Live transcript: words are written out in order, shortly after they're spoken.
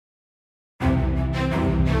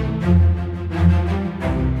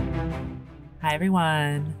Hi,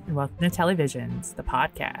 everyone, and welcome to Televisions, the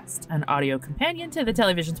podcast, an audio companion to the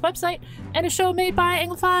Televisions website, and a show made by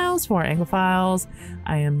Anglophiles for Anglophiles.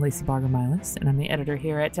 I am Lacey Barger-Milas, and I'm the editor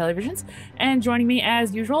here at Televisions, and joining me,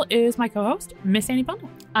 as usual, is my co-host, Miss Annie Bundle.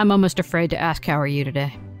 I'm almost afraid to ask, how are you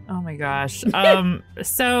today? Oh my gosh.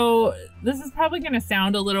 So this is probably going to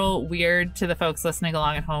sound a little weird to the folks listening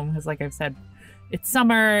along at home, because like I've said, it's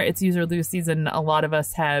summer, it's use or lose season. A lot of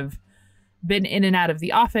us have been in and out of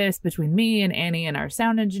the office between me and Annie and our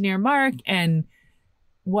sound engineer, Mark, and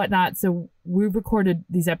whatnot. So we've recorded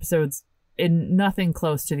these episodes in nothing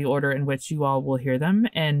close to the order in which you all will hear them.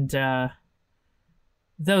 And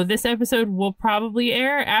though this episode will probably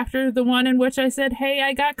air after the one in which I said, hey,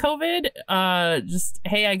 I got COVID,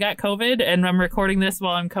 hey, I got COVID. And I'm recording this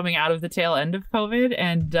while I'm coming out of the tail end of COVID.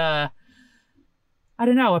 And I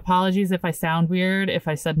don't know. Apologies if I sound weird, if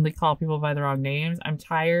I suddenly call people by the wrong names. I'm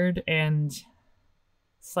tired and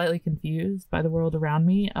slightly confused by the world around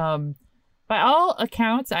me. By all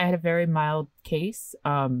accounts, I had a very mild case.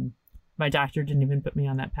 My doctor didn't even put me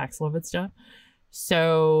on that Paxlovid stuff.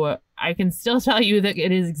 So I can still tell you that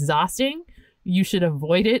it is exhausting. You should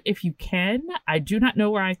avoid it if you can. I do not know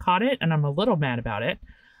where I caught it, and I'm a little mad about it.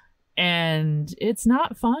 And it's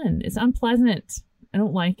not fun. It's unpleasant. I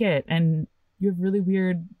don't like it. And you have really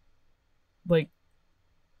weird,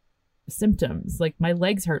 symptoms. Like, my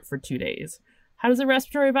legs hurt for 2 days. How does a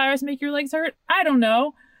respiratory virus make your legs hurt? I don't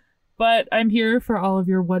know. But I'm here for all of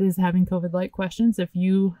your what is having COVID-like questions. If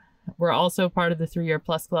you were also part of the 3-year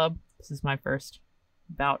plus club, this is my first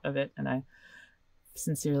bout of it. And I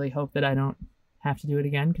sincerely hope that I don't have to do it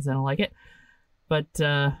again because I don't like it. But,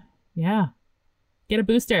 yeah. Get a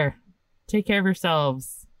booster. Take care of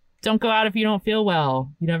yourselves. Don't go out if you don't feel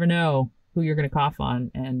well. You never know who you're going to cough on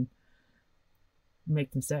and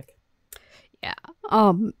make them sick. Yeah.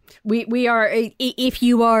 We are, if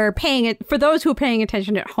you are paying it, for those who are paying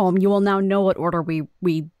attention at home, you will now know what order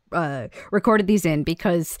we recorded these in,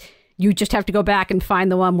 because you just have to go back and find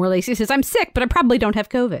the one where Lacey says, I'm sick, but I probably don't have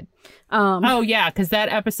COVID. Oh, yeah, because that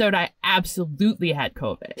episode, I absolutely had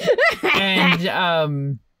COVID.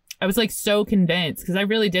 And I was so convinced, because I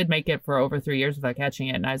really did make it for over 3 years without catching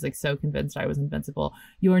it. And I was so convinced I was invincible.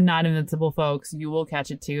 You are not invincible, folks. You will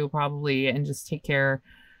catch it too, probably. And just take care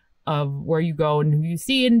of where you go and who you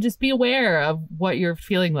see, and just be aware of what you're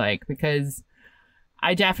feeling like. Because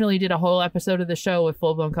I definitely did a whole episode of the show with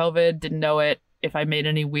full blown COVID. Didn't know it. If I made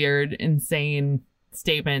any weird, insane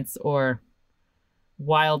statements or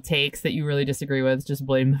wild takes that you really disagree with, just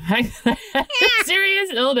blame the fact that I had a serious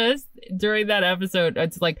illness during that episode.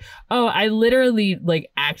 It's oh, I literally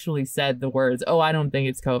actually said the words, oh, I don't think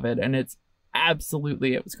it's COVID, and it's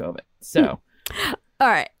absolutely, it was COVID. So all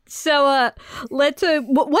right, so let's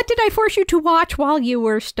what did I force you to watch while you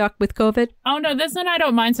were stuck with COVID? Oh no, this one I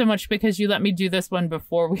don't mind so much because you let me do this one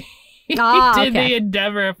before we did okay. The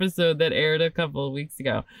Endeavor episode that aired a couple of weeks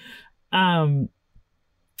ago.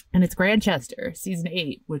 And it's Grantchester, season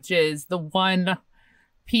 8, which is the one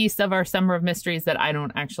piece of our Summer of Mysteries that I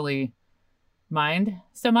don't actually mind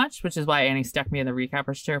so much, which is why Annie stuck me in the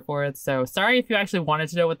recapper's chair for it. So sorry if you actually wanted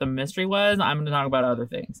to know what the mystery was. I'm going to talk about other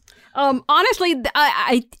things. Honestly,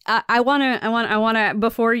 I want to,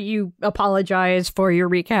 before you apologize for your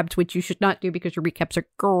recaps, which you should not do because your recaps are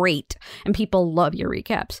great and people love your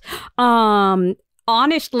recaps.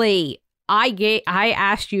 Honestly, I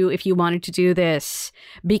asked you if you wanted to do this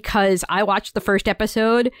because I watched the first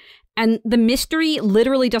episode and the mystery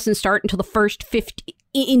literally doesn't start until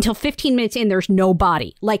until 15 minutes in. There's no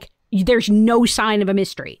body. There's no sign of a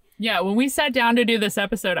mystery. Yeah, when we sat down to do this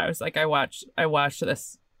episode, I was I watched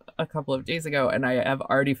this a couple of days ago, and I have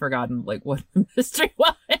already forgotten what the mystery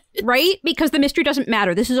was. Right? Because the mystery doesn't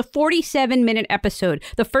matter. This is a 47-minute episode.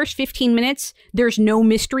 The first 15 minutes, there's no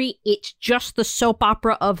mystery. It's just the soap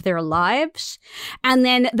opera of their lives. And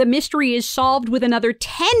then the mystery is solved with another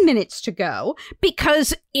 10 minutes to go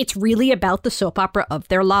because it's really about the soap opera of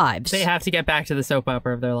their lives. They have to get back to the soap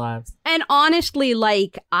opera of their lives. And honestly,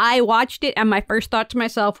 I watched it and my first thought to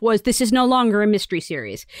myself was, this is no longer a mystery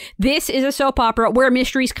series. This is a soap opera where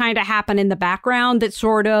mysteries kind of happen in the background that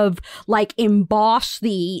sort of emboss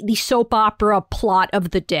the soap opera plot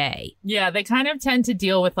of the day. Yeah, they kind of tend to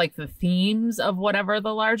deal with the themes of whatever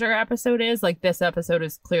the larger episode is. This episode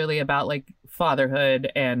is clearly about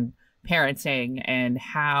fatherhood and parenting and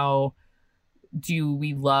how do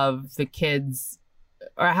we love the kids,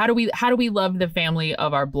 or how do we love the family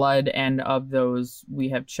of our blood and of those we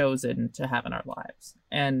have chosen to have in our lives.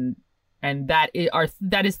 And that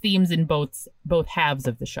is themes in both halves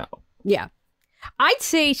of the show. Yeah. I'd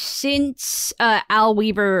say since Al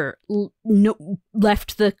Weaver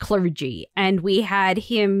left the clergy and we had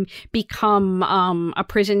him become a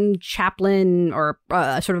prison chaplain or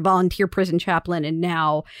sort of volunteer prison chaplain and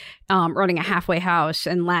now running a halfway house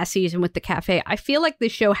and last season with the cafe, I feel like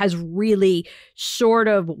this show has really sort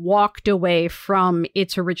of walked away from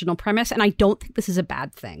its original premise. And I don't think this is a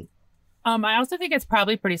bad thing. I also think it's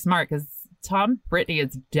probably pretty smart because Tom Brittney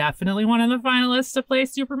is definitely one of the finalists to play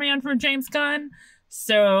Superman for James Gunn.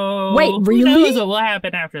 So wait, really? Who knows what will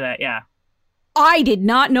happen after that? Yeah. I did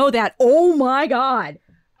not know that. Oh my God.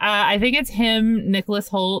 I think it's him, Nicholas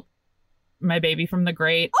Hoult, my baby from The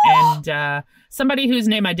Great, and somebody whose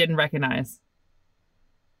name I didn't recognize.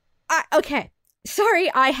 Okay.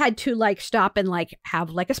 Sorry, I had to stop and have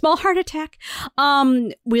a small heart attack.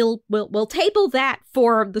 We'll table that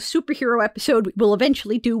for the superhero episode we'll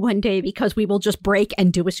eventually do one day because we will just break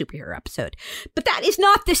and do a superhero episode. But that is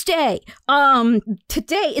not this day.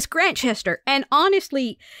 Today is Grantchester. And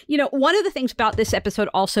honestly, one of the things about this episode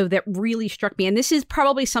also that really struck me, and this is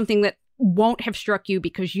probably something that won't have struck you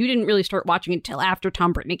because you didn't really start watching it until after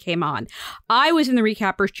Tom Brittney came on. I was in the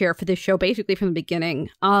recapper's chair for this show basically from the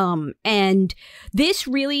beginning. And this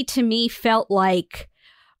really to me felt like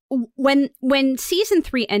when season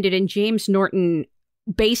 3 ended and James Norton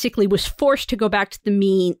basically was forced to go back to the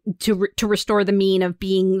mean to restore the mean of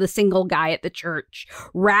being the single guy at the church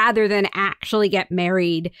rather than actually get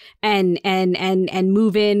married and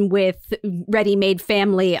move in with ready-made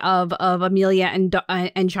family of Amelia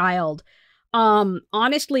and child.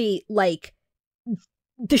 Honestly,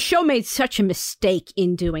 the show made such a mistake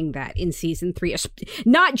in doing that in season 3,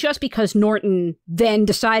 not just because Norton then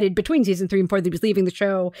decided between season 3 and 4 that he was leaving the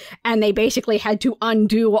show, and they basically had to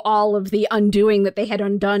undo all of the undoing that they had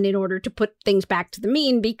undone in order to put things back to the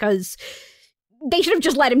mean, because they should have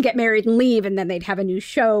just let him get married and leave, and then they'd have a new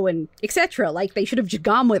show and etc. They should have just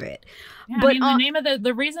gone with it. Yeah, but the name of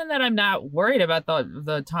the reason that I'm not worried about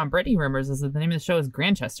the Tom Brittney rumors is that the name of the show is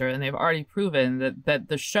Grantchester, and they've already proven that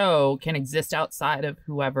the show can exist outside of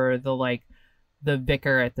whoever the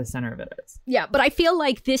vicar at the center of it is. Yeah, but I feel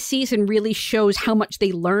like this season really shows how much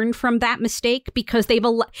they learned from that mistake, because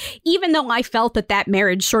even though I felt that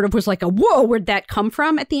marriage sort of was like a whoa, where'd that come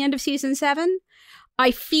from at the end of season 7, I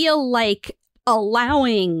feel like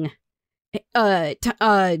allowing Tom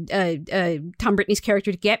Brittney's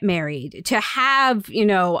character to get married, to have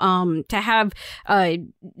I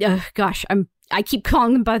keep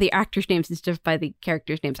calling them by the actors' names instead of by the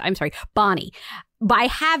characters' names. I'm sorry, Bonnie. By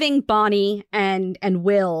having Bonnie and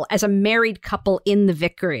Will as a married couple in the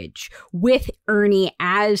vicarage with Ernie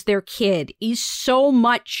as their kid is so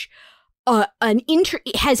much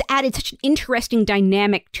has added such an interesting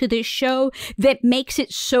dynamic to this show that makes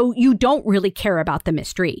it so you don't really care about the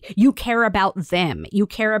mystery. You care about them. You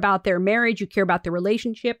care about their marriage. You care about their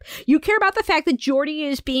relationship. You care about the fact that Geordi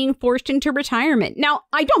is being forced into retirement. Now,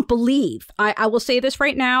 I don't believe, I will say this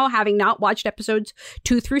right now, having not watched episodes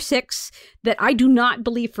 2 through 6, that I do not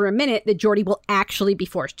believe for a minute that Geordi will actually be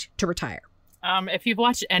forced to retire. If you've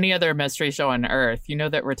watched any other mystery show on Earth, you know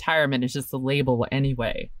that retirement is just a label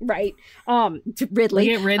anyway. Right.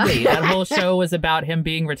 Ridley. Look at Ridley. That whole show was about him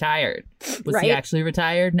being retired. Was he actually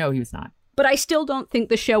retired? No, he was not. But I still don't think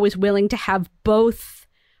the show is willing to have both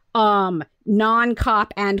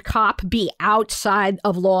non-cop and cop be outside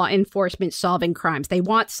of law enforcement solving crimes. They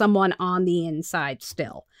want someone on the inside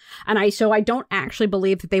still. And so I don't actually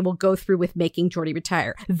believe that they will go through with making Geordi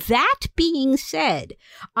retire. That being said,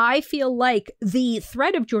 I feel like the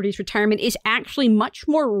threat of Geordi's retirement is actually much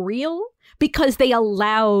more real because they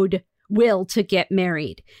allowed Will to get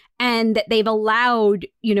married. And that they've allowed,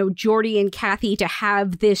 Geordi and Kathy to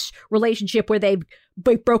have this relationship where they've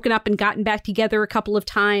broken up and gotten back together a couple of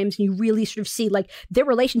times. And you really sort of see their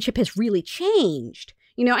relationship has really changed,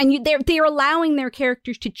 and they're allowing their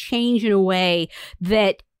characters to change in a way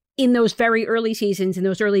that in those very early seasons, in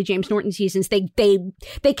those early James Norton seasons, they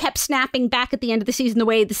kept snapping back at the end of the season the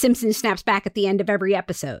way The Simpsons snaps back at the end of every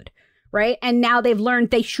episode. Right. And now they've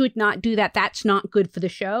learned they should not do that. That's not good for the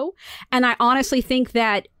show. And I honestly think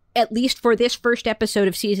that at least for this first episode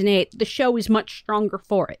of season 8, the show is much stronger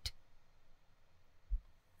for it.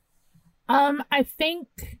 I think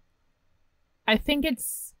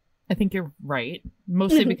you're right.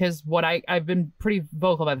 Mostly because I've been pretty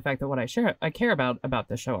vocal about the fact that what I care about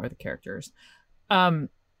the show are the characters. I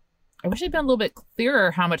wish I'd been a little bit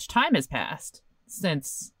clearer how much time has passed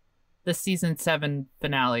since the season 7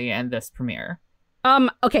 finale and this premiere.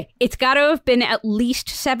 Okay, it's got to have been at least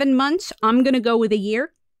 7 months. I'm going to go with a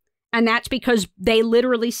year. And that's because they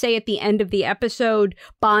literally say at the end of the episode,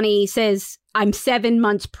 Bonnie says, "I'm 7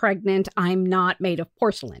 months pregnant. I'm not made of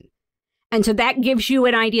porcelain." And so that gives you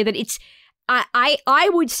an idea that it's, I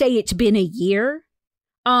would say it's been a year.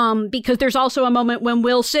 Because there's also a moment when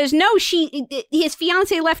Will says, no, his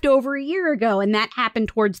fiance left over a year ago, and that happened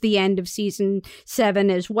towards the end of season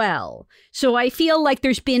 7 as well. So I feel like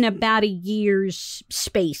there's been about a year's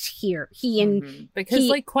space here.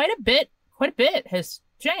 Because quite a bit has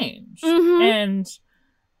changed. Mm-hmm.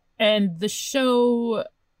 And the show,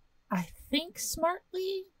 I think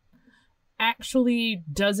smartly, actually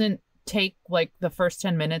doesn't take like the first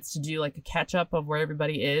 10 minutes to do like a catch up of where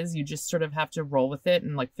everybody is. You just sort of have to roll with it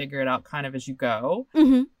and like figure it out kind of as you go.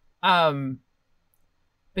 Mm-hmm.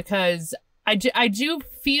 Because I do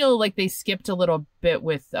feel like they skipped a little bit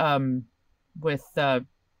with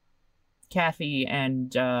Kathy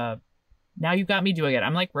and now you got me doing it.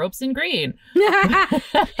 I'm like ropes and green.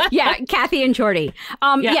 Yeah, Kathy and Jordy.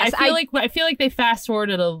 Yes, I feel like they fast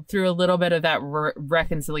forwarded through a little bit of that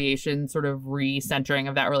reconciliation, sort of recentering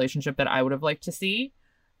of that relationship that I would have liked to see.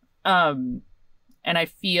 And I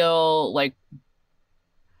feel like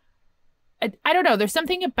I don't know. There's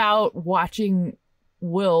something about watching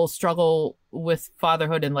Will struggle with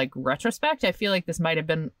fatherhood in like retrospect. I feel like this might have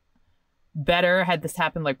been better had this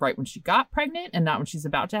happened like right when she got pregnant and not when she's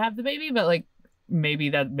about to have the baby, but like maybe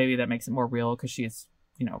that makes it more real because she's,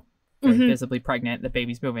 you know, very visibly pregnant, the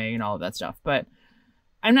baby's moving and all of that stuff. But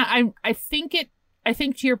I think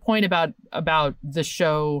to your point about the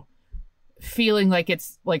show feeling like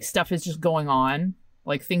it's like stuff is just going on,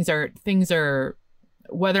 like things are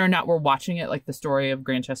whether or not we're watching it, like the story of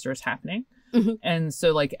Grantchester is happening. And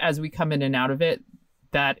so like as we come in and out of it,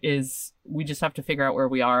 we just have to figure out where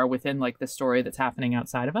we are within like the story that's happening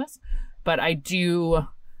outside of us. But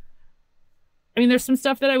there's some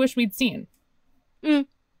stuff that I wish we'd seen.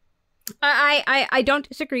 I don't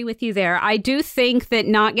disagree with you there. I do think that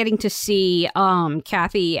not getting to see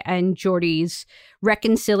Kathy and Jordy's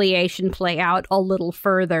reconciliation play out a little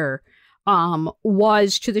further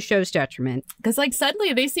was to the show's detriment. Because like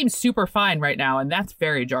suddenly they seem super fine right now, and that's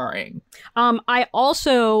very jarring. I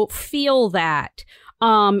also feel that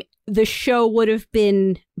the show would have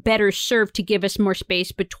been better served to give us more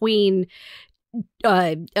space between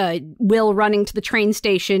Will running to the train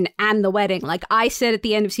station and the wedding. Like I said at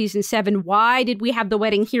the end of season 7, why did we have the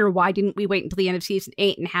wedding here? Why didn't we wait until the end of season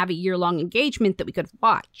 8 and have a year-long engagement that we could have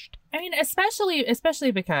watched? I mean,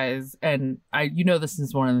 especially because, and this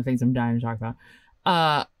is one of the things I'm dying to talk about.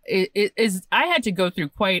 I had to go through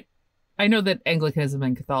I know that Anglicanism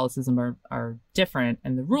and Catholicism are different,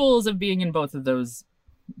 and the rules of being in both of those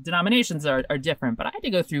denominations are different, but I had to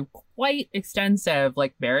go through quite extensive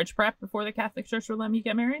like marriage prep before the Catholic Church would let me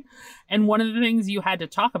get married. And one of the things you had to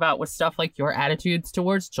talk about was stuff like your attitudes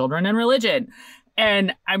towards children and religion.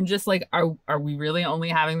 And I'm just like, are we really only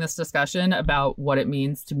having this discussion about what it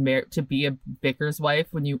means to be a vicar's wife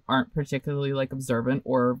when you aren't particularly like observant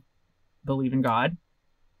or believe in God?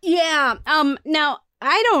 Yeah. Now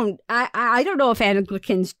I don't know if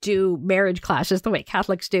Anglicans do marriage classes the way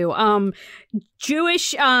Catholics do.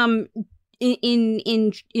 Jewish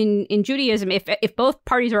in Judaism, if both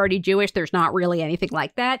parties are already Jewish, there's not really anything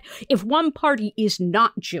like that. If one party is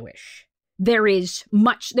not Jewish, there is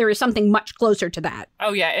something much closer to that.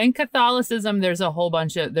 Oh yeah, in Catholicism, there's a whole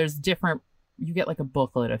bunch of you get like a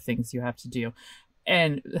booklet of things you have to do.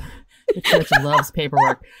 And the church loves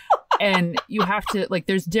paperwork. And you have to, like,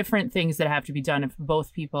 there's different things that have to be done if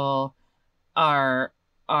both people are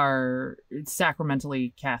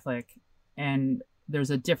sacramentally Catholic. And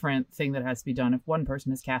there's a different thing that has to be done if one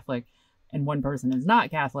person is Catholic and one person is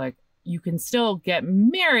not Catholic. You can still get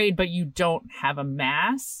married, but you don't have a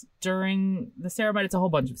mass during the ceremony. It's a whole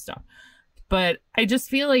bunch of stuff. But I just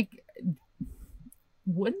feel like,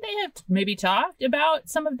 wouldn't they have maybe talked about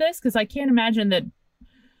some of this? Because I can't imagine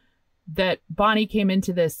that Bonnie came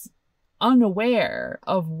into this unaware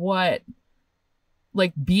of what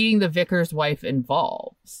like being the vicar's wife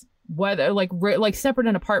involves, whether like separate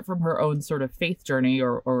and apart from her own sort of faith journey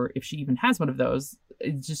or if she even has one of those.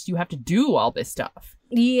 It's just you have to do all this stuff.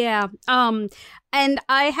 Yeah. And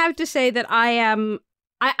I have to say that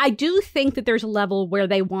I do think that there's a level where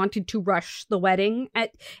they wanted to rush the wedding.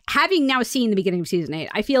 Having now seen the beginning of season 8,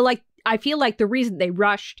 I feel like the reason they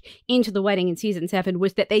rushed into the wedding in season 7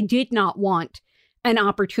 was that they did not want an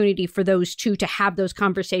opportunity for those two to have those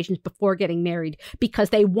conversations before getting married,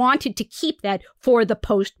 because they wanted to keep that for the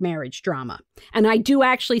post-marriage drama. And I do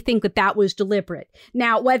actually think that was deliberate.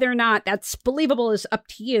 Now, whether or not that's believable is up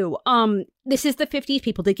to you. This is the 50s.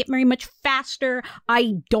 People did get married much faster.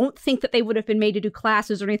 I don't think that they would have been made to do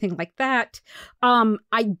classes or anything like that.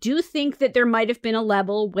 I do think that there might have been a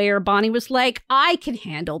level where Bonnie was like, I can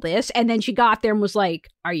handle this. And then she got there and was like,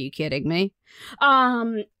 are you kidding me?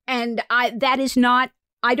 And that is not,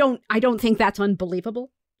 I don't think that's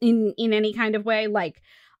unbelievable in any kind of way. Like,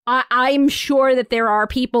 I'm sure that there are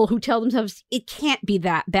people who tell themselves it can't be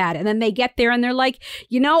that bad. And then they get there and they're like,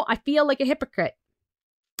 I feel like a hypocrite.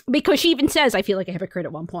 Because she even says, I feel like a hypocrite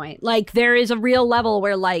at one point. Like, there is a real level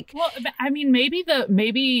where, like... Well, I mean,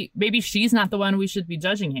 maybe she's not the one we should be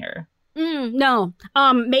judging here. No.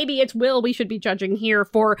 Maybe it's Will we should be judging here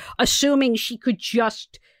for assuming she could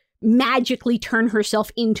just magically turn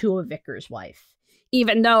herself into a vicar's wife.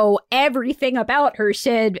 Even though everything about her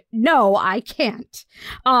said, no, I can't.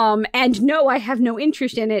 And no, I have no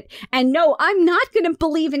interest in it. And no, I'm not going to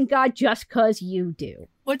believe in God just because you do.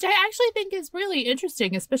 Which I actually think is really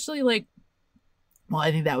interesting, especially like, well,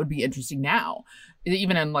 I think that would be interesting now,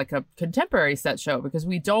 even in like a contemporary set show, because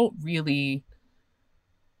we don't really,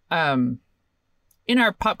 in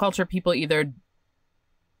our pop culture, people either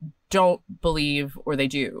don't believe or they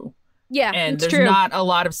do. Yeah, and there's true. Not a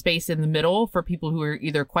lot of space in the middle for people who are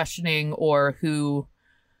either questioning or who,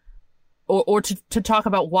 or to talk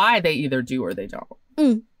about why they either do or they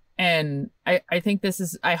don't. And I think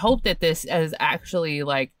I hope that this is actually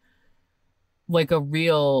like a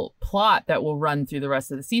real plot that will run through the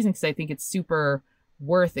rest of the season, because I think it's super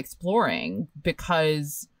worth exploring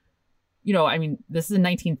because, I mean, this is the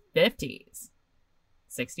 1950s,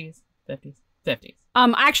 60s, 50s, 50s.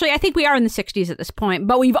 Actually, I think we are in the 60s at this point,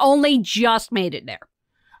 but we've only just made it there.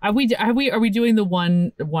 Are we doing the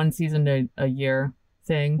one season a year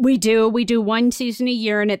thing? We do one season a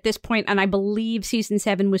year, and at this point, and I believe season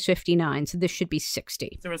 7 was 59, so this should be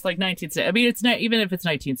 60. So it's like 1960. I mean, it's not, even if it's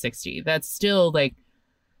 1960, that's still like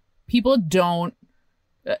people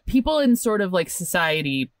in sort of like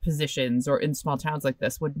society positions or in small towns like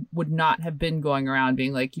this would not have been going around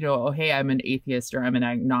being like, oh, hey, I'm an atheist or I'm an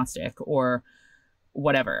agnostic or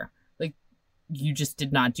whatever. Like, you just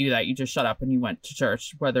did not do that. You just shut up and you went to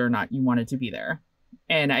church whether or not you wanted to be there.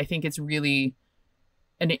 And I think it's really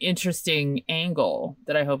an interesting angle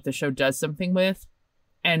that I hope the show does something with,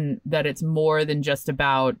 and that it's more than just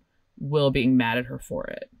about Will being mad at her for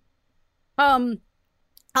it.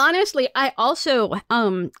 Honestly, I also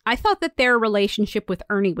I thought that their relationship with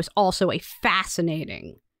Ernie was also a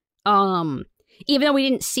fascinating, even though we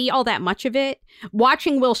didn't see all that much of it,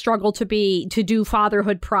 watching Will struggle to do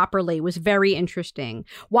fatherhood properly was very interesting.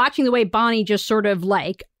 Watching the way Bonnie just sort of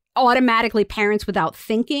like automatically parents without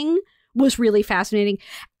thinking was really fascinating.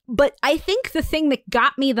 But I think the thing that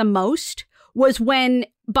got me the most was when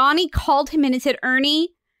Bonnie called him in and said, Ernie,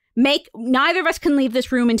 neither of us can leave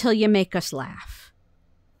this room until you make us laugh.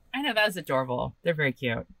 I know, that was adorable. They're very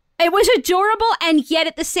cute. It was adorable, and yet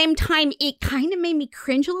at the same time, it kind of made me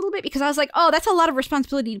cringe a little bit because I was like, oh, that's a lot of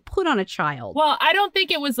responsibility to put on a child. Well, I don't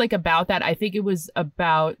think it was like about that. I think it was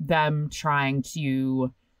about them trying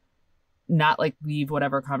to not like leave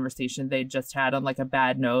whatever conversation they just had on like a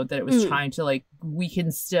bad note, that it was trying to like, we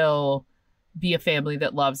can still be a family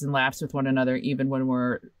that loves and laughs with one another even when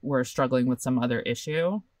we're struggling with some other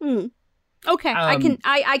issue. Okay,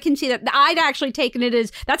 I can see that. I'd actually taken it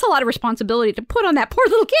as that's a lot of responsibility to put on that poor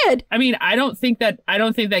little kid. I mean, I don't think that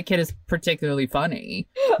kid is particularly funny.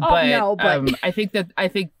 But, no, but I think that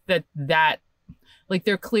like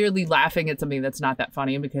they're clearly laughing at something that's not that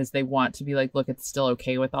funny because they want to be like, look, it's still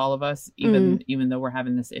okay with all of us, even though we're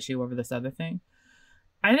having this issue over this other thing.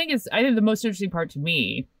 I think the most interesting part to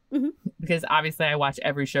me, because obviously I watch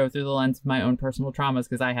every show through the lens of my own personal traumas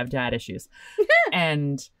because I have dad issues,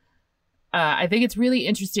 and. I think it's really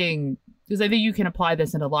interesting because I think you can apply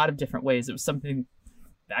this in a lot of different ways. It was something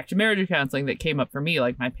back to marriage counseling that came up for me.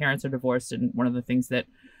 Like, my parents are divorced, and one of the things that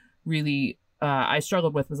really I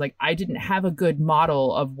struggled with was like, I didn't have a good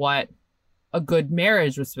model of what a good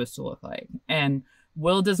marriage was supposed to look like. And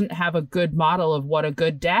Will doesn't have a good model of what a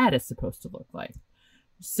good dad is supposed to look like.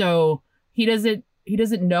 So he doesn't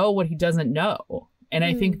know what he doesn't know. And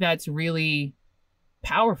I think that's really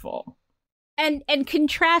powerful. And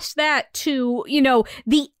contrast that to,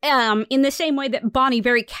 the in the same way that Bonnie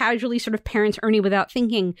very casually sort of parents Ernie without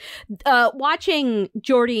thinking, watching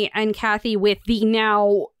Jordy and Kathy with the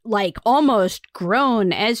now like almost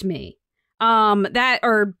grown Esme,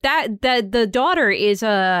 the daughter is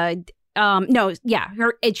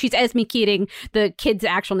she's Esme Keating. The kid's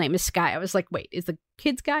actual name is Sky. I was like, wait, is the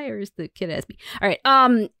kid Sky or is the kid Esme? All right.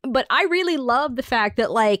 But I really love the fact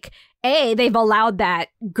that like, they've allowed that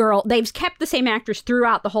girl. They've kept the same actress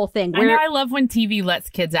throughout the whole thing. I love when TV lets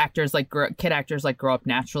kid actors grow up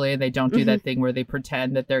naturally. They don't do that thing where they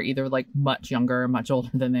pretend that they're either like much younger or much older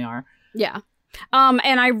than they are. Yeah. And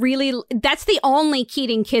that's the only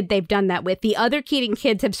Keating kid they've done that with. The other Keating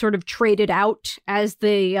kids have sort of traded out as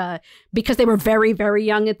because they were very, very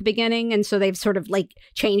young at the beginning. And so they've sort of like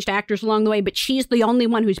changed actors along the way. But she's the only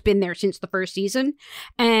one who's been there since the first season.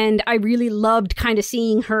 And I really loved kind of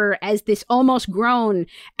seeing her as this almost grown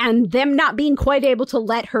and them not being quite able to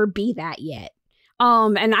let her be that yet.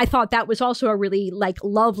 And I thought that was also a really like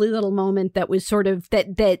lovely little moment that was sort of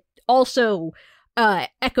that also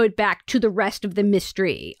echoed back to the rest of the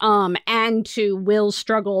mystery, and to Will's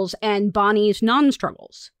struggles and Bonnie's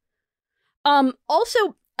non-struggles.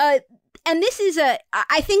 Also, and this is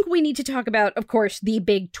I think we need to talk about, of course, the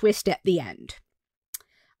big twist at the end.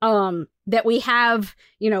 That we have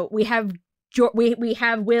Will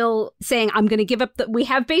saying, I'm going to give up we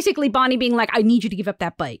have basically Bonnie being like, I need you to give up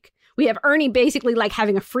that bike. We have Ernie basically like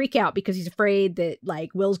having a freak out because he's afraid that like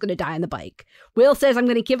Will's going to die on the bike. Will says, I'm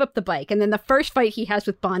going to give up the bike. And then the first fight he has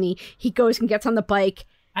with Bonnie, he goes and gets on the bike.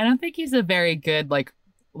 I don't think he's a very good like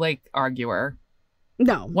arguer.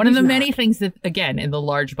 No. One of the many things that, again, in the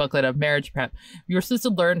large booklet of marriage prep, you're supposed to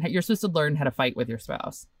learn how to fight with your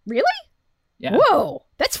spouse. Really? Yeah. Whoa,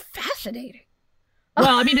 that's fascinating.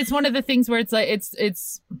 Well, I mean, it's one of the things where it's like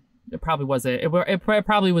it probably wasn't. It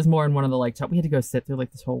probably was more in one of the like we had to go sit through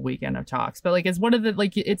like this whole weekend of talks, but like it's one of the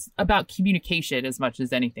like it's about communication as much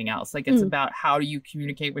as anything else. Like it's about how do you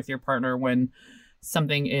communicate with your partner when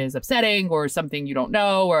something is upsetting or something you don't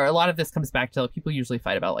know, or a lot of this comes back to like, people usually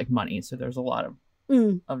fight about like money, so there's a lot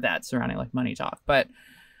of that surrounding like money talk. But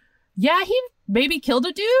yeah, he maybe killed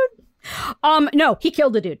a dude. No, he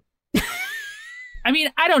killed a dude. I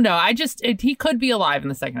mean, I don't know. He could be alive in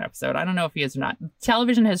the second episode. I don't know if he is or not.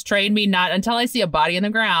 Television has trained me not until I see a body in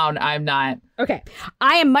the ground. I'm not. Okay.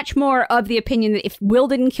 I am much more of the opinion that if Will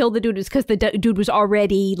didn't kill the dude, it's because the dude was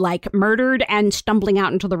already like murdered and stumbling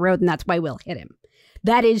out into the road, and that's why Will hit him.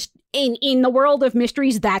 That is, in the world of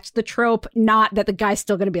mysteries, that's the trope, not that the guy's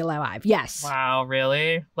still going to be alive. Yes. Wow,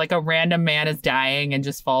 really? Like a random man is dying and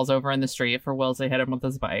just falls over in the street for Will to hit him with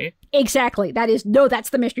his bike? Exactly. That's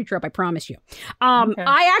the mystery trope, I promise you. Okay.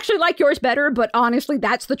 I actually like yours better, but honestly,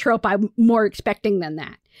 that's the trope I'm more expecting than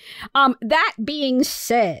that. That being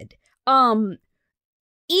said, even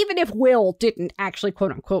if Will didn't actually,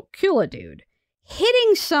 quote unquote, kill a dude,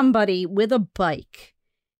 hitting somebody with a bike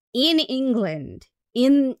in England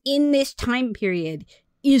in this time period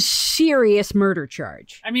is serious murder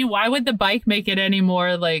charge. I mean, why would the bike make it any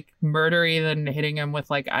more like murdery than hitting him with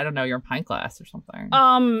like, I don't know, your pint glass or something?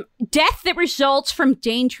 Death that results from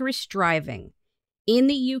dangerous driving in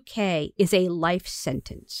the UK is a life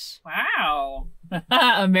sentence. Wow.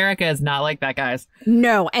 America is not like that, guys.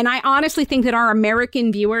 No, and I honestly think that our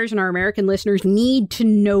American viewers and our American listeners need to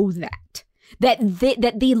know that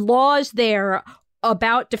the laws there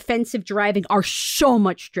about defensive driving are so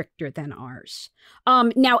much stricter than ours.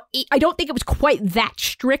 Now, I don't think it was quite that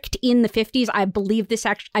strict in the 50s. I believe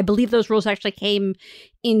those rules actually came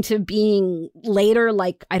into being later,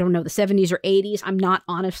 like, I don't know, the 70s or 80s. I'm not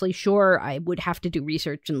honestly sure. I would have to do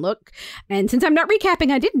research and look. And since I'm not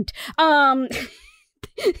recapping, I didn't.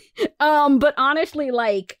 But honestly,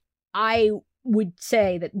 like, I would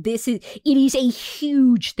say that it is a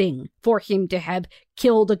huge thing for him to have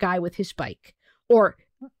killed a guy with his bike, or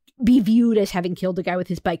be viewed as having killed a guy with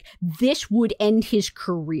his bike. This would end his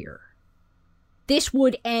career. This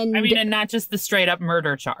would end... I mean, and not just the straight up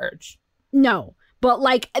murder charge. No, but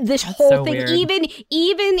like this That's whole so thing, weird. even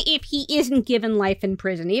if he isn't given life in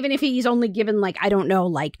prison, even if he's only given like, I don't know,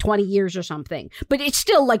 like 20 years or something, but it's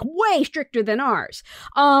still like way stricter than ours.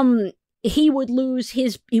 He would lose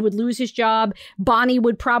his job. Bonnie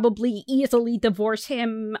would probably easily divorce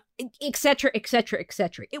him, etc., etc.,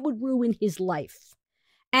 etc. It would ruin his life.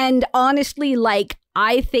 And honestly, like,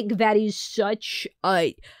 I think that is such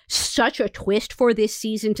a twist for this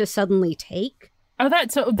season to suddenly take. Oh,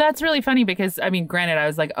 that's really funny because, I mean, granted, I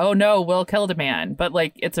was like, oh no, Will killed a man, but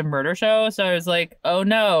like, it's a murder show, so I was like, oh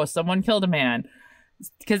no, someone killed a man.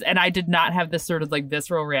 And I did not have this sort of like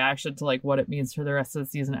visceral reaction to like what it means for the rest of the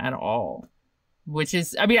season at all. Which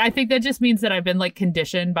is, I mean, I think that just means that I've been like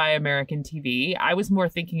conditioned by American TV. I was more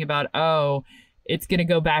thinking about, oh, it's going to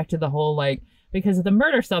go back to the whole like, because the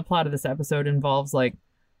murder subplot of this episode involves like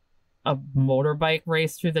a motorbike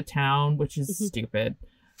race through the town, which is stupid.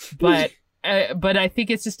 But I think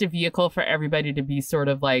it's just a vehicle for everybody to be sort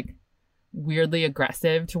of like weirdly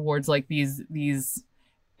aggressive towards like these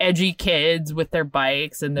edgy kids with their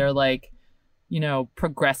bikes, and they're like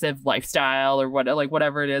progressive lifestyle or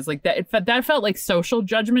whatever it is. Like that felt like social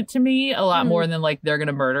judgment to me a lot more than like they're going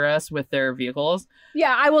to murder us with their vehicles.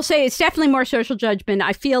 Yeah, I will say it's definitely more social judgment.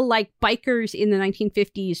 I feel like bikers in the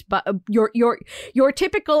 1950s, but your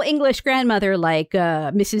typical English grandmother, like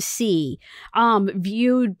Mrs. C,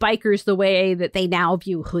 viewed bikers the way that they now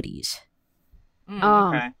view hoodies.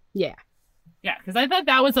 Okay. Yeah. Yeah, because I thought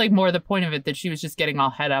that was like more the point of it, that she was just getting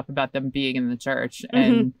all head up about them being in the church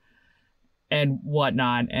and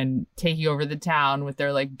whatnot, and taking over the town with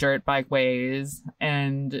their like dirt bike ways.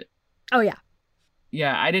 And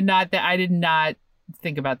I did not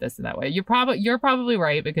think about this in that way. You're probably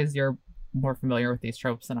right, because you're more familiar with these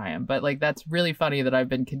tropes than I am. But like, that's really funny that I've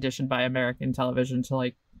been conditioned by American television to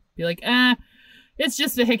like be like, it's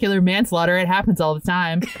just vehicular manslaughter. It happens all the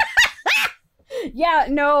time. Yeah,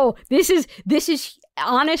 no, this is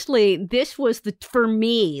honestly, this was for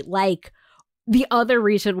me, like, the other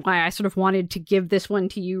reason why I sort of wanted to give this one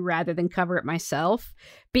to you rather than cover it myself,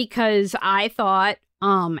 because I thought,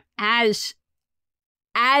 as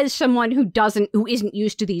someone who isn't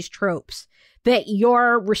used to these tropes, that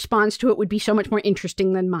your response to it would be so much more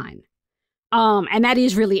interesting than mine. And that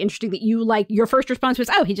is really interesting that you, like, your first response was,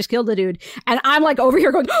 oh, he just killed a dude. And I'm like over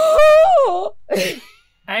here going, oh!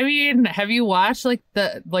 I mean, have you watched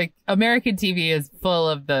American TV is full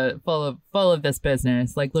of this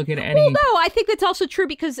business. Like, look at any. Well, no, I think that's also true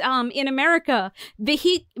because in America,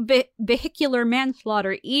 vehicular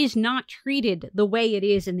manslaughter is not treated the way it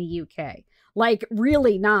is in the UK. Like,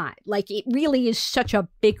 really not. Like, it really is such a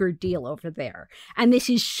bigger deal over there. And this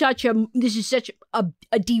is such a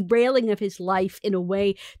derailing of his life in a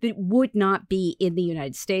way that would not be in the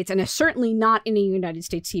United States, and is certainly not in a United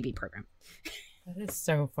States TV program. That is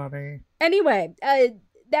so funny. Anyway,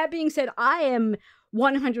 that being said, I am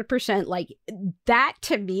 100% like, that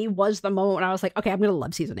to me was the moment when I was like, okay, I'm going to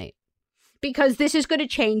love season 8. Because this is going to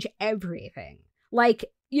change everything. Like,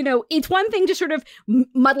 it's one thing to sort of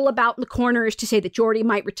muddle about in the corners to say that Geordie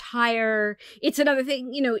might retire. It's another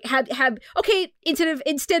thing,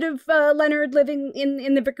 instead of Leonard living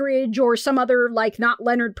in the vicarage, or some other like not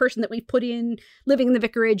Leonard person that we put in living in the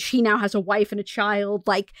vicarage, he now has a wife and a child.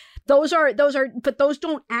 Like those but those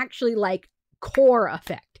don't actually like core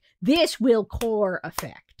affect. This will core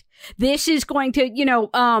affect. This is going to,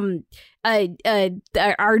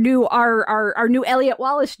 our new Elliot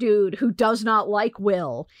Wallace dude who does not like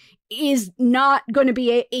Will is not going to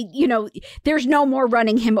be there's no more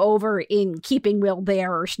running him over in keeping Will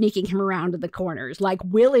there or sneaking him around in the corners. Like,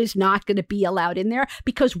 Will is not going to be allowed in there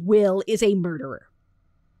because Will is a murderer.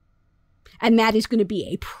 And that is going to be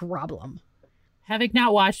a problem. Having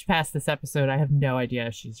not watched past this episode, I have no idea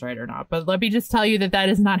if she's right or not. But let me just tell you that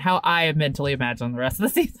is not how I mentally imagine the rest of the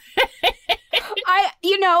season.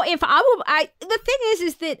 The thing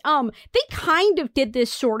is that they kind of did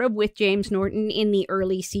this sort of with James Norton in the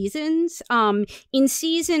early seasons. In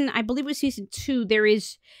season, I believe it was season 2, there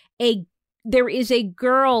is a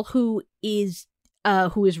girl who is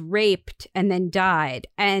raped and then died,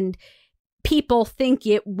 and people think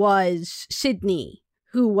it was Sydney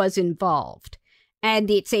who was involved.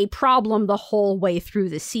 And it's a problem the whole way through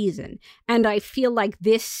the season. And I feel like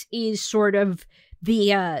this is sort of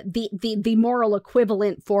the moral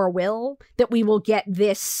equivalent for Will, that we will get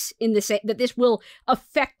this in the same, that this will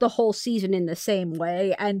affect the whole season in the same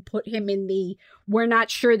way and put him in the, we're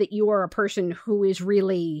not sure that you are a person who is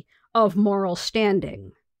really of moral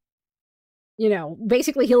standing.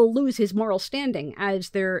 Basically he'll lose his moral standing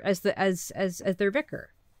as their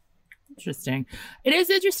vicar. Interesting. It is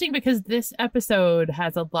interesting because this episode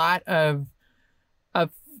has a lot of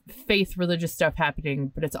faith religious stuff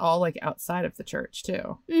happening, but it's all like outside of the church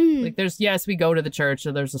too. Like yes, we go to the church,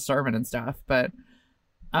 so there's a sermon and stuff, but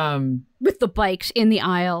with the bikes in the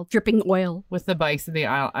aisle dripping oil. With the bikes in the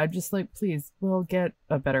aisle, I'm just like, please, we'll get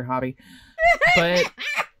a better hobby. But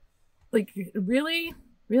like, really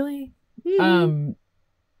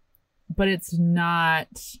but it's not.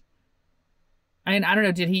 I mean, I don't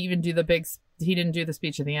know. Did he even do he didn't do the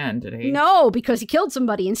speech at the end, did he? No, because he killed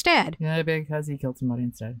somebody instead. Yeah, because he killed somebody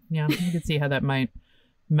instead. Yeah, you can see how that might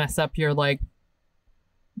mess up your, like,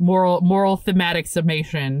 moral thematic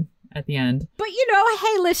summation at the end. But,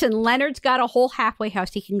 hey, listen, Leonard's got a whole halfway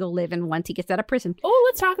house he can go live in once he gets out of prison. Oh,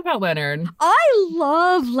 let's talk about Leonard. I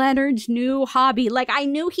love Leonard's new hobby. Like, I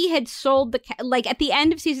knew he had sold at the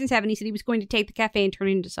end of season 7, he said he was going to take the cafe and turn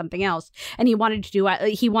it into something else. And he wanted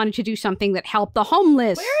to do something that helped the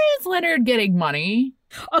homeless. Where is Leonard getting money?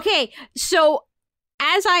 Okay, so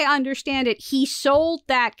as I understand it, he sold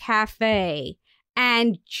that cafe,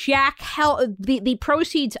 and Jack held the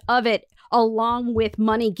proceeds of it along with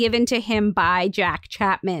money given to him by Jack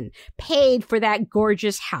Chapman, paid for that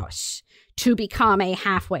gorgeous house to become a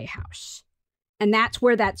halfway house. And that's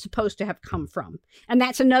where that's supposed to have come from. And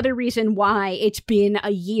that's another reason why it's been a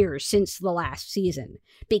year since the last season,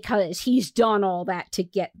 because he's done all that to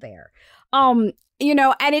get there. You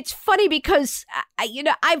know, and it's funny because, you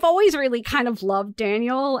know, I've always really kind of loved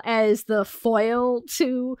Daniel as the foil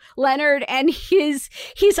to Leonard, and his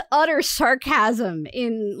utter sarcasm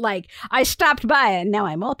in, like, I stopped by and now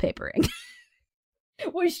I'm wallpapering.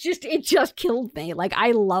 It just killed me. Like,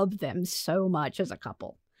 I love them so much as a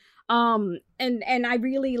couple. And I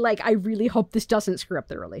really hope this doesn't screw up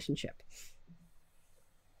their relationship.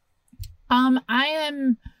 I'm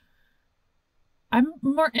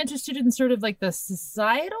more interested in sort of like the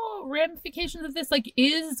societal ramifications of this. Like,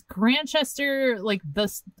 is Grantchester like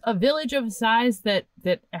a village of size that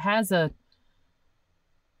has a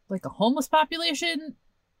homeless population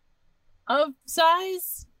of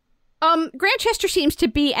size? Grantchester seems to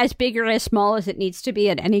be as big or as small as it needs to be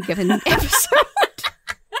at any given episode.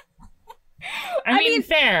 I mean,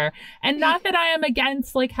 fair. And not that I am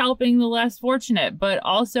against like helping the less fortunate, but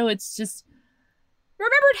also it's just,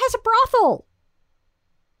 remember, it has a brothel.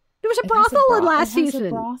 There was a brothel in last season.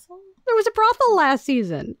 There was a brothel last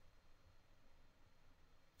season.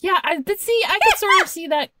 Yeah, I could sort of see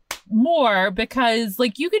that more, because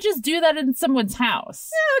like you could just do that in someone's house.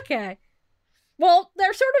 Okay. Well,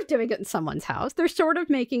 they're sort of doing it in someone's house. They're sort of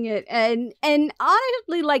making it, and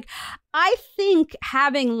honestly, like, I think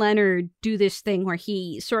having Leonard do this thing where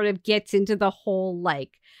he sort of gets into the whole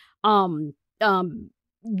like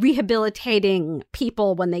rehabilitating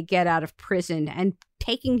people when they get out of prison and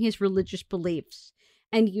taking his religious beliefs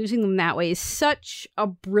and using them that way is such a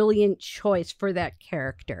brilliant choice for that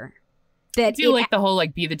character. That I do like the whole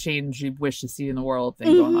like be the change you wish to see in the world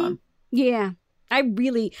thing going on. Yeah. I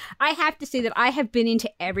have to say that I have been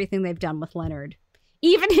into everything they've done with Leonard.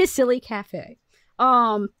 Even his silly cafe.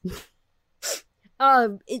 That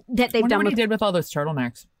they've done what he did with all those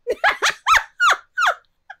turtlenecks.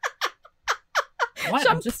 What?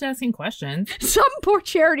 I'm just asking questions. Some poor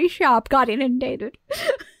charity shop got inundated.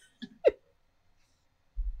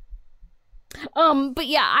 But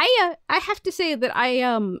yeah, I have to say that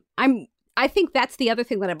I think that's the other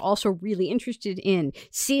thing that I'm also really interested in,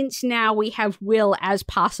 since now we have Will as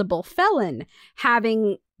possible felon,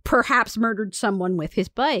 having perhaps murdered someone with his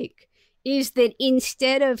bike, is that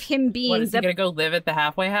instead of him being he gonna go live at the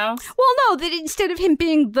halfway house? Well, no, that instead of him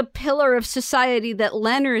being the pillar of society that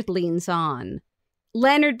Leonard leans on,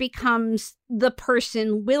 Leonard becomes the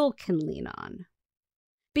person Will can lean on.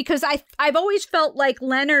 Because I've always felt like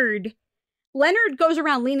Leonard goes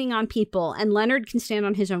around leaning on people, and Leonard can stand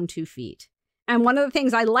on his own 2 feet. And one of the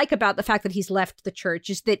things I like about the fact that he's left the church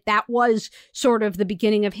is that was sort of the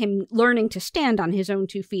beginning of him learning to stand on his own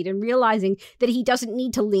 2 feet and realizing that he doesn't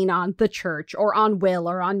need to lean on the church or on Will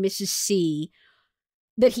or on Mrs. C,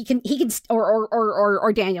 that he can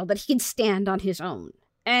or Daniel, that he can stand on his own.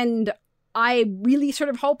 And I really sort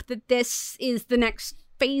of hope that this is the next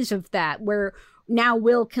phase of that, where now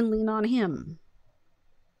Will can lean on him.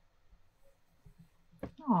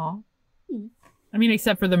 Aw. I mean,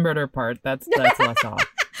 except for the murder part. That's less off. Well,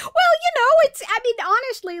 you know,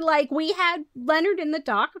 honestly, like, we had Leonard in the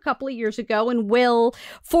dock a couple of years ago, and Will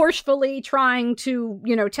forcefully trying to,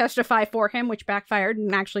 you know, testify for him, which backfired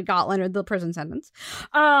and actually got Leonard the prison sentence.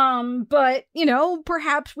 But, you know,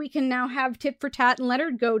 perhaps we can now have tit for tat and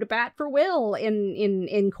Leonard go to bat for Will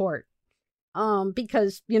in court.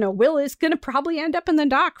 Because, you know, Will is going to probably end up in the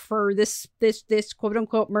dock for this quote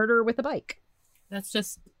unquote murder with a bike. That's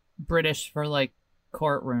just British for like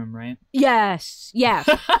courtroom, right? Yes. Yes,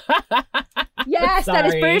 that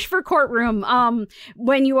is British for courtroom.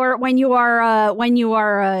 When you are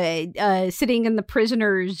sitting in the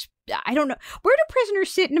prisoners, I don't know, where do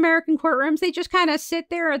prisoners sit in American courtrooms? They just kind of sit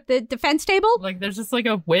there at the defense table. Like, there's just like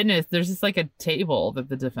a witness. There's just like a table that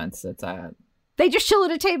the defense sits at. They just chill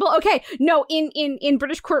at a table. Okay, no, in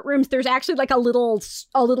British courtrooms, there's actually like a little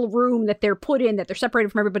room that they're put in, that they're separated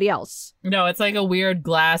from everybody else. No, it's like a weird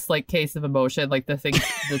glass like case of emotion, like the thing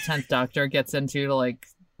the 10th Doctor gets into to like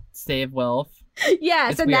save Wilf.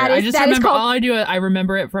 Yes, it's and weird. I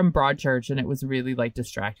remember it from Broadchurch, and it was really like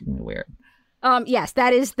distractingly weird. Yes,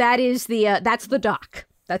 that's the dock.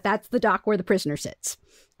 That's the dock where the prisoner sits.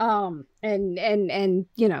 And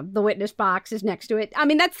you know, the witness box is next to it. I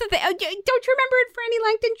mean, that's the thing. Don't you remember it for any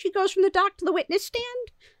length? She goes from the dock to the witness stand.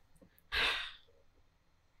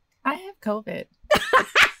 I have COVID.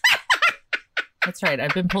 That's right.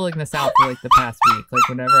 I've been pulling this out for like the past week. Like,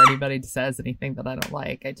 whenever anybody says anything that I don't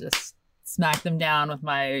like, I just smack them down with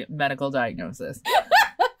my medical diagnosis.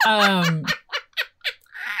 I'm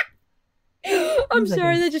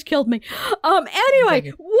sorry, that just killed me.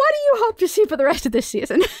 Anyway, what do you hope to see for the rest of this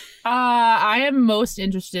season? I am most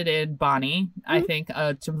interested in Bonnie, I think,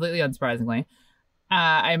 completely unsurprisingly.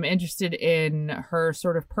 I'm interested in her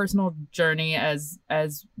sort of personal journey as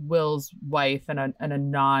Will's wife and a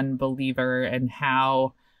non-believer, and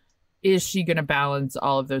how is she going to balance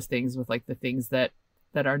all of those things with like the things that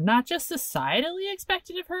are not just societally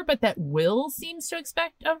expected of her, but that Will seems to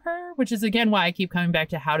expect of her, which is again why I keep coming back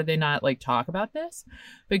to how do they not like talk about this?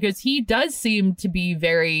 Because he does seem to be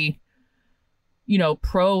very,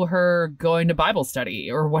 pro her going to Bible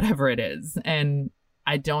study or whatever it is. And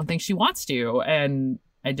I don't think she wants to, and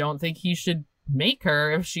I don't think he should make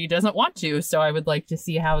her if she doesn't want to. So I would like to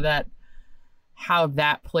see how that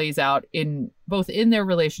plays out in both in their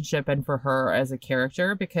relationship and for her as a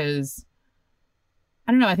character, because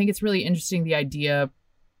I don't know, I think it's really interesting, the idea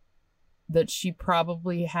that she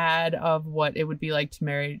probably had of what it would be like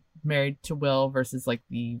to married to Will versus like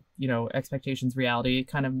the, expectations reality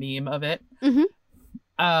kind of meme of it. Mm-hmm.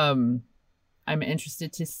 I'm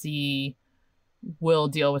interested to see Will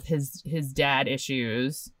deal with his dad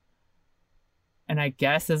issues, and I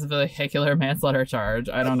guess his vehicular manslaughter charge.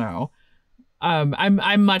 I don't know.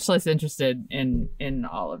 I'm much less interested in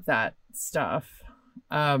all of that stuff.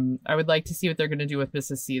 I would like to see what they're going to do with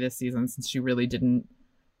Mrs. C this season, since she really didn't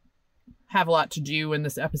have a lot to do in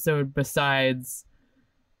this episode besides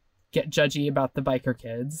get judgy about the biker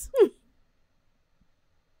kids.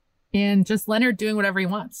 And just Leonard doing whatever he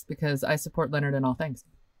wants, because I support Leonard in all things.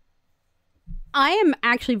 I am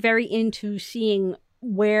actually very into seeing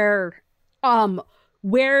where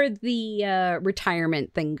the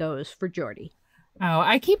retirement thing goes for Geordie. Oh,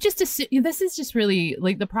 I keep just assuming, this is just really,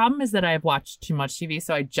 like, the problem is that I've watched too much TV,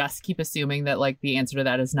 so I just keep assuming that, like, the answer to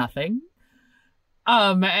that is nothing.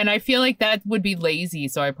 And I feel like that would be lazy,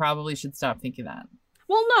 so I probably should stop thinking that.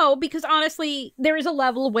 Well, no, because honestly, there is a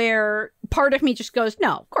level where part of me just goes,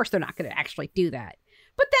 no, of course they're not going to actually do that.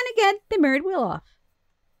 But then again, they married Will off.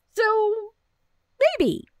 So,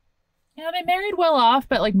 maybe. Yeah, they married Will off,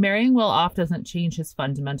 but, like, marrying Will off doesn't change his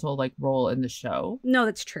fundamental, like, role in the show. No,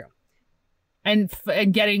 that's true. And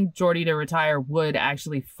getting Geordie to retire would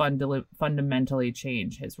actually fundamentally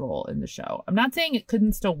change his role in the show. I'm not saying it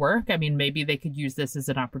couldn't still work. I mean, maybe they could use this as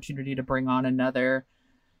an opportunity to bring on another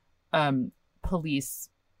police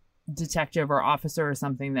detective or officer or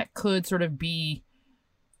something that could sort of be,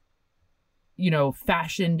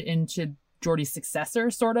 fashioned into Geordie's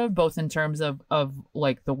successor, sort of, both in terms of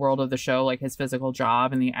like the world of the show, like his physical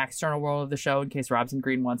job, and the external world of the show in case Robson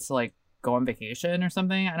Green wants to like go on vacation or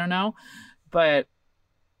something. I don't know. But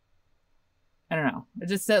I don't know. It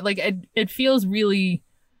just said, like, it feels really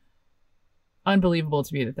unbelievable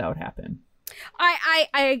to me that would happen. I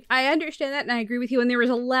understand that, and I agree with you. And there is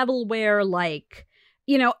a level where, like,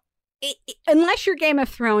 unless you're Game of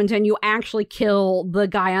Thrones and you actually kill the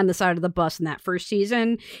guy on the side of the bus in that first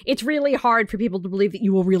season, it's really hard for people to believe that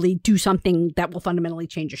you will really do something that will fundamentally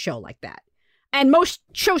change a show like that. And most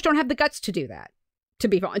shows don't have the guts to do that. To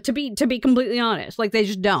be completely honest, like, they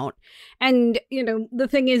just don't. And the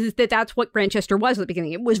thing is that that's what Grantchester was at the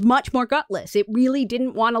beginning. It was much more gutless. It really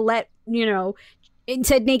didn't want to let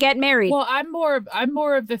Sydney get married. Well, I'm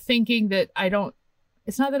more of the thinking that I don't.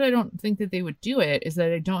 It's not that I don't think that they would do it. Is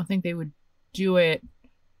that I don't think they would do it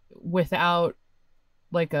without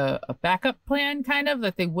like a backup plan, kind of,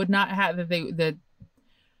 that they would not have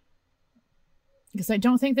because I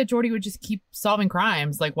don't think that Geordie would just keep solving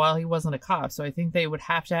crimes like while he wasn't a cop. So I think they would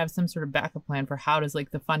have to have some sort of backup plan for how does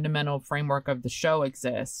like the fundamental framework of the show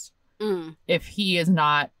exist if he is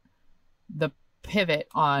not the pivot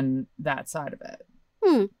on that side of it.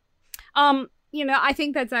 I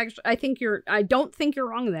think that's actually, I don't think you're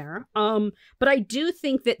wrong there. But I do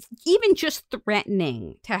think that even just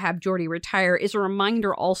threatening to have Geordie retire is a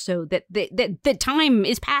reminder also that the time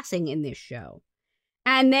is passing in this show.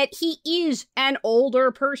 And that he is an older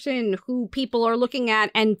person who people are looking at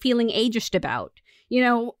and feeling ageist about.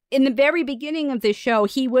 In the very beginning of this show,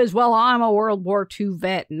 he was, well, I'm a World War II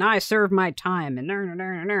vet and I served my time and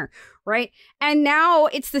right? And now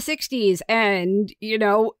it's the 60s and,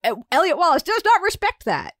 Elliot Wallace does not respect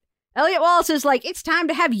that. Elliot Wallace is like, it's time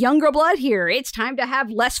to have younger blood here. It's time to have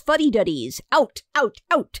less fuddy-duddies. Out. And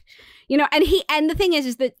the thing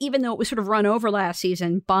is that even though it was sort of run over last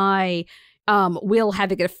season by Will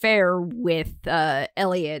having an affair with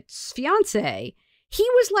Elliot's fiance, he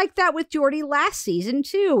was like that with Geordie last season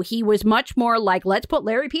too. He was much more like, let's put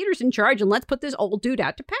Larry Peters in charge and let's put this old dude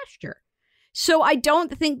out to pasture. So I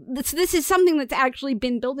don't think this is something that's actually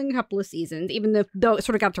been building a couple of seasons, even though it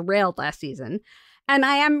sort of got derailed last season. And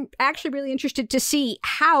I am actually really interested to see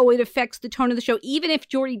how it affects the tone of the show, even if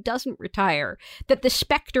Jordy doesn't retire, that the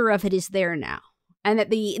specter of it is there now. And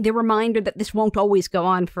that the reminder that this won't always go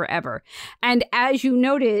on forever. And as you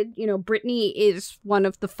noted, Brittany is one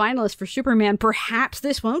of the finalists for Superman. Perhaps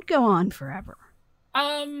this won't go on forever.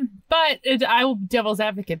 But I will devil's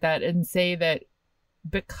advocate that and say that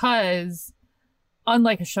because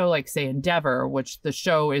unlike a show like, say, Endeavor, which the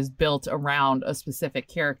show is built around a specific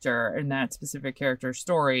character and that specific character's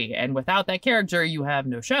story, and without that character, you have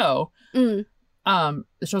no show. The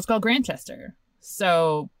show's called Grantchester.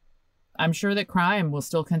 So I'm sure that crime will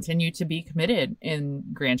still continue to be committed in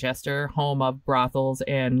Grantchester, home of brothels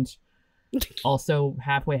and also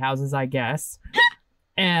halfway houses, I guess.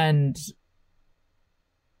 And,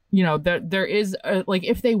 there is,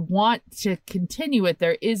 if they want to continue it,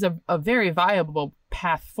 there is a very viable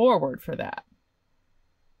path forward for that.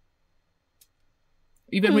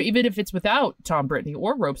 Even if it's without Tom Brittany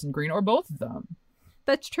or Robeson Green or both of them.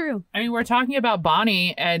 That's true. I mean, we're talking about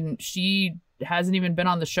Bonnie, and she hasn't even been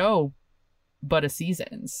on the show but a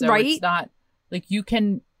season, so right? It's not like you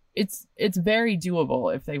can. It's very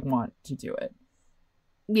doable if they want to do it.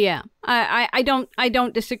 Yeah, I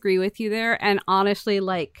don't disagree with you there, and honestly,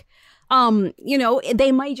 they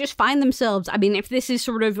might just find themselves. I mean, if this is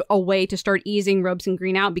sort of a way to start easing Robeson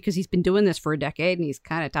Green out because he's been doing this for a decade and he's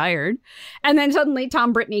kind of tired, and then suddenly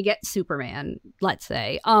Tom Brittany gets Superman, let's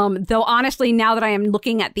say. Though honestly, now that I am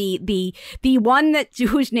looking at the one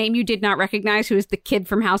whose name you did not recognize, who is the kid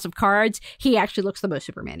from House of Cards, he actually looks the most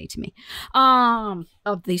Superman-y to me.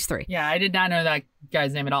 Of these three. Yeah, I did not know that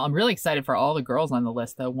guy's name at all. I'm really excited for all the girls on the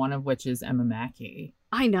list, though. One of which is Emma Mackey.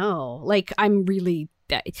 I know. I'm really.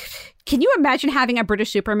 Can you imagine having a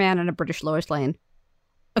British Superman and a British Lois Lane?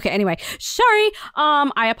 Okay, anyway, sorry.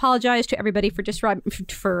 I apologize to everybody for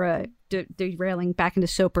derailing back into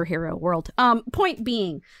superhero world. Point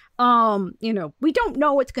being, we don't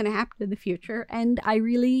know what's going to happen in the future, and I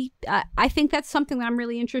think that's something that I'm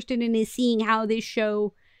really interested in, is seeing how this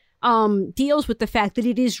show deals with the fact that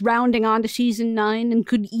it is rounding on to season 9 and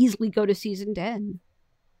could easily go to season 10.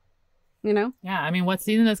 Yeah, I mean, what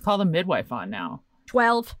season is called A Midwife on now?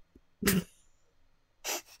 12.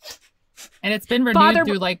 And it's been renewed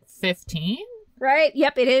through 15? Right.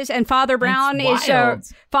 Yep, it is. And Father Brown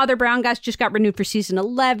just got renewed for season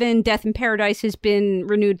 11. Death in Paradise has been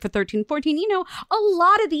renewed for 13, 14. A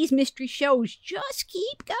lot of these mystery shows just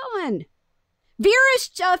keep going.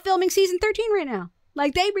 Vera's filming season 13 right now.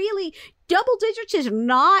 They really, double digits is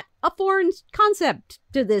not a foreign concept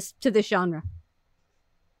to this genre.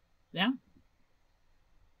 Yeah.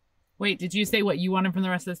 Wait, did you say what you wanted from the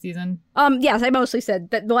rest of the season? Yes, I mostly said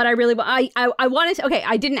that what I really want. I wanted to. Okay,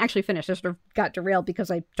 I didn't actually finish. I sort of got derailed because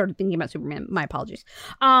I started thinking about Superman. My apologies.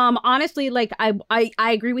 Honestly, I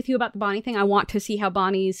agree with you about the Bonnie thing. I want to see how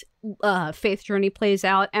Bonnie's faith journey plays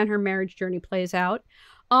out and her marriage journey plays out.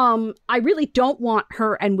 I really don't want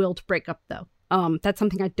her and Will to break up, though. That's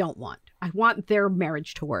something I don't want. I want their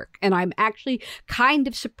marriage to work, and I'm actually kind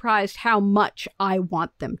of surprised how much I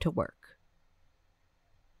want them to work.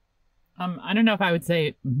 I don't know if I would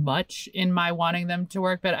say much in my wanting them to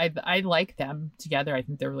work, but I like them together. I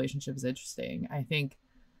think their relationship is interesting. I think.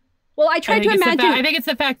 Well, I tried to imagine. I think it's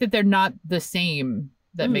the fact that they're not the same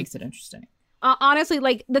that makes it interesting. Honestly,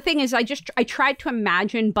 the thing is, I tried to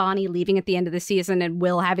imagine Bonnie leaving at the end of the season and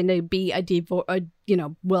Will having to be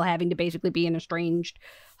Will having to basically be an estranged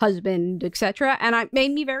husband, etc. And it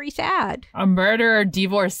made me very sad. A murderer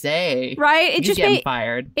divorcee, right? He's getting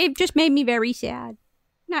fired. It just made me very sad.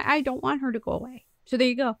 I don't want her to go away. So there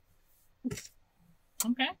you go.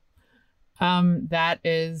 Okay. That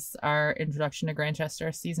is our introduction to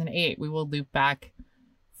Grantchester season 8. We will loop back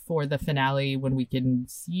for the finale when we can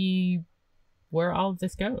see where all of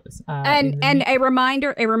this goes. And a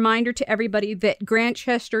reminder to everybody that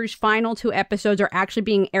Grantchester's final 2 episodes are actually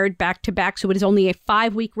being aired back to back. So it is only a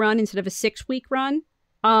 5-week run instead of a 6-week run.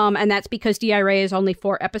 And that's because DIRA is only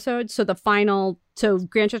 4 episodes. So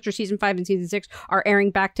Grantchester season 5 and season 6 are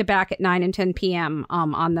airing back to back at 9 and 10 p.m.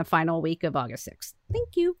 On the final week of August 6th.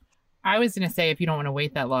 Thank you. I was going to say, if you don't want to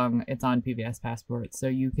wait that long, it's on PBS Passport. So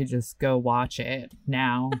you could just go watch it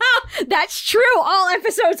now. That's true. All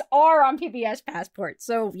episodes are on PBS Passport.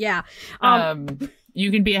 So yeah.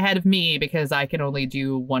 You can be ahead of me because I can only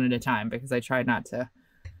do one at a time because I try not to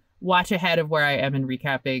watch ahead of where I am in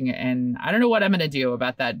recapping, and I don't know what I'm going to do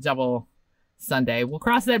about that double Sunday. We'll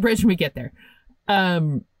cross that bridge when we get there.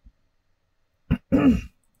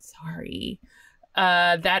 Sorry.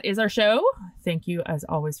 That is our show. thank you as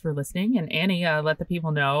always for listening. And Annie, let the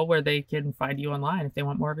people know where they can find you online if they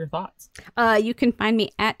want more of your thoughts. You can find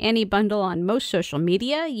me at Annie Bundle on most social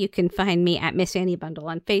media. You can find me at Miss Annie Bundle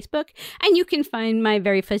on Facebook. And you can find my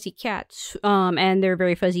very fuzzy cats and their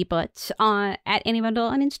very fuzzy butts at Annie Bundle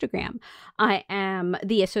on Instagram. I am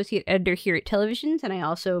the associate editor here at Televisions, and I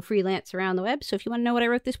also freelance around the web. So if you want to know what I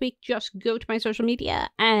wrote this week, just go to my social media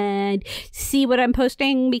and see what I'm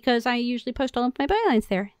posting, because I usually post all of my bylines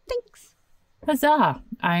there. Thanks. Huzzah!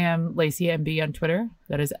 I am Lacey MB on Twitter.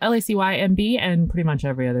 That is LACYMB, and pretty much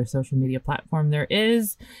every other social media platform there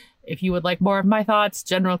is. If you would like more of my thoughts,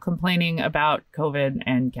 general complaining about COVID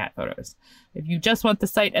and cat photos. If you just want the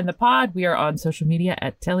site and the pod, we are on social media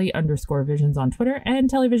at Telly_Visions on Twitter and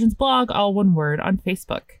Televisions blog, all one word, on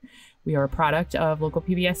Facebook. We are a product of local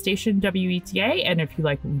PBS station WETA, and if you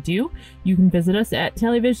like what we do, you can visit us at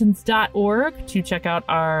televisions.org to check out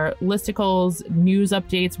our listicles, news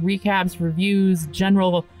updates, recaps, reviews,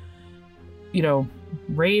 general,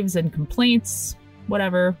 raves and complaints,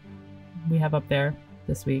 whatever we have up there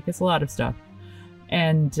this week. It's a lot of stuff.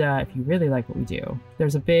 And if you really like what we do,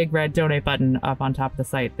 there's a big red donate button up on top of the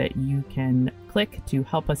site that you can click to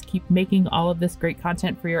help us keep making all of this great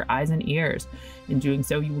content for your eyes and ears. In doing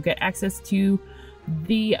so, you will get access to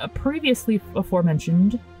the previously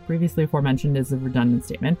aforementioned is a redundant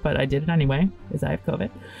statement, but I did it anyway because I have COVID.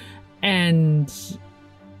 And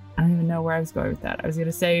I don't even know where I was going with that. I was going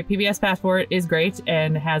to say PBS Passport is great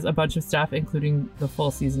and has a bunch of stuff, including the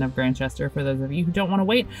full season of Grantchester for those of you who don't want to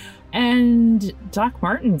wait. And Doc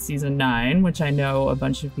Martin season 9, which I know a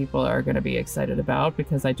bunch of people are going to be excited about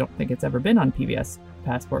because I don't think it's ever been on PBS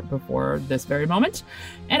Passport before this very moment.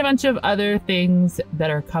 And a bunch of other things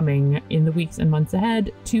that are coming in the weeks and months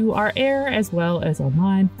ahead to our air as well as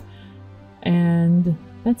online. And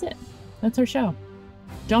that's it. That's our show.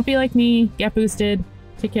 Don't be like me. Get boosted.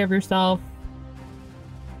 Take care of yourself.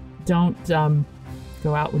 Don't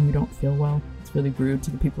go out when you don't feel well. It's really rude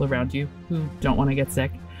to the people around you who don't want to get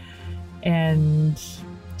sick. And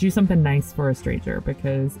do something nice for a stranger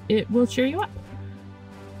because it will cheer you up.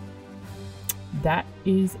 That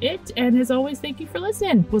is it. And as always, thank you for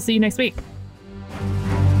listening. We'll see you next week.